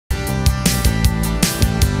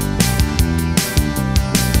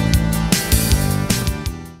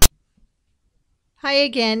Hi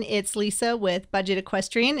again, it's Lisa with Budget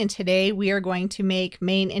Equestrian, and today we are going to make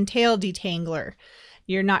mane and tail detangler.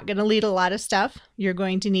 You're not going to need a lot of stuff. You're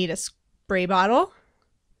going to need a spray bottle.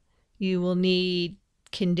 You will need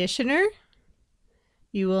conditioner.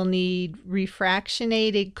 You will need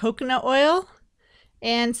refractionated coconut oil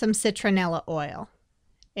and some citronella oil.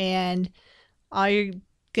 And all you're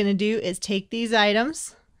going to do is take these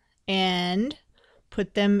items and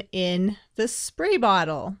put them in the spray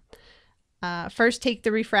bottle. First, take the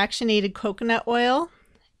refractionated coconut oil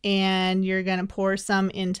and you're going to pour some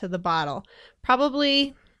into the bottle.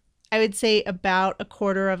 Probably, I would say about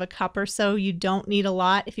 1/4 cup or so. You don't need a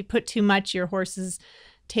lot. If you put too much, your horse's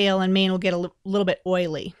tail and mane will get a little bit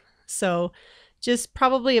oily. So just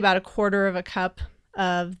probably about 1/4 cup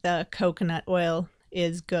of the coconut oil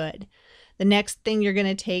is good. The next thing you're going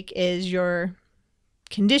to take is your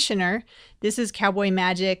conditioner. This is Cowboy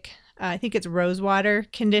Magic. I think it's rosewater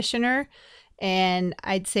conditioner, and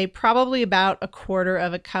I'd say probably about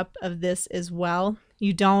 1/4 cup of this as well.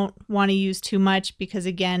 You don't want to use too much because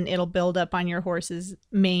again, it'll build up on your horse's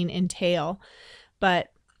mane and tail.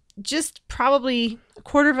 But just probably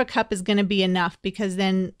 1/4 cup is going to be enough, because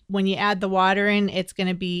then when you add the water in, it's going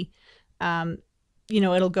to be,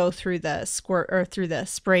 it'll go through the squirt or through the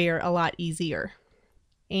sprayer a lot easier.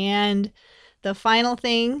 And the final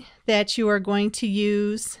thing that you are going to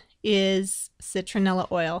use is citronella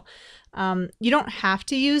oil. You don't have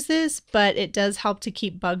to use this, but it does help to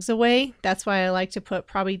keep bugs away. That's why I like to put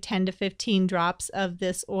probably 10 to 15 drops of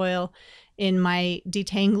this oil in my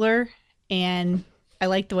detangler, and I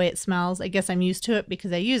like the way it smells. I guess I'm used to it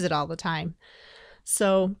because I use it all the time.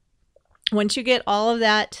 So once you get all of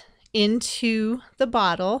that into the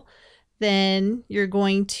bottle, then you're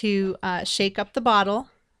going to shake up the bottle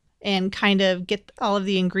and kind of get all of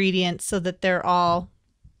the ingredients so that they're all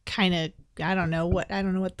kind of, I don't know what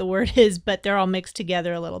the word is, but they're all mixed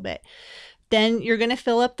together a little bit. Then you're going to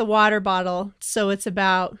fill up the water bottle so it's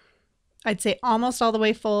about, I'd say almost all the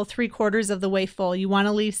way full, 3/4 of the way full. You want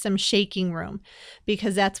to leave some shaking room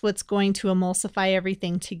because that's what's going to emulsify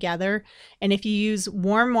everything together. And if you use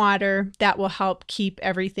warm water, that will help keep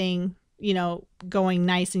everything, going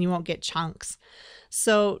nice, and you won't get chunks.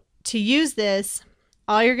 So to use this,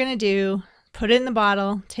 all you're going to do, put it in the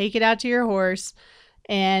bottle, take it out to your horse,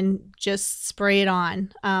 and just spray it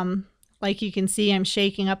on. Like you can see, I'm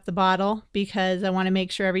shaking up the bottle because I want to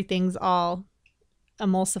make sure everything's all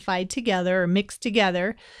emulsified together or mixed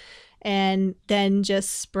together, and then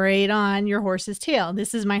just spray it on your horse's tail.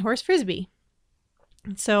 This is my horse Frisbee.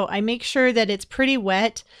 So I make sure that it's pretty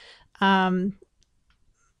wet,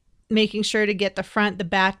 making sure to get the front, the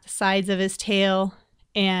back, the sides of his tail,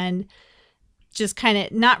 and just kind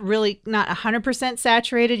of not 100%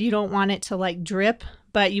 saturated. You don't want it to like drip,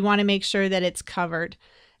 but you want to make sure that it's covered,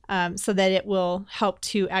 so that it will help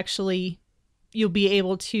to you'll be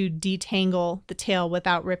able to detangle the tail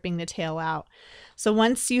without ripping the tail out. So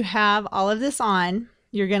once you have all of this on,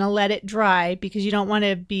 you're going to let it dry, because you don't want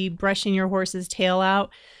to be brushing your horse's tail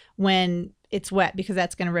out when it's wet, because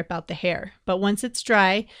that's going to rip out the hair. But once it's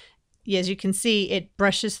dry, as you can see, it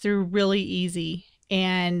brushes through really easy.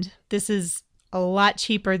 And this is a lot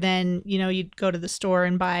cheaper than, you'd go to the store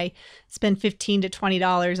and spend $15 to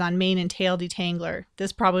 $20 on mane and tail detangler.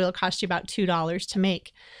 This probably will cost you about $2 to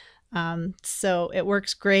make. So it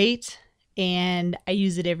works great, and I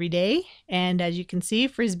use it every day. And as you can see,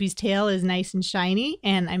 Frisbee's tail is nice and shiny,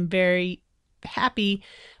 and I'm very happy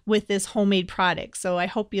with this homemade product. So I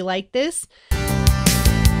hope you like this.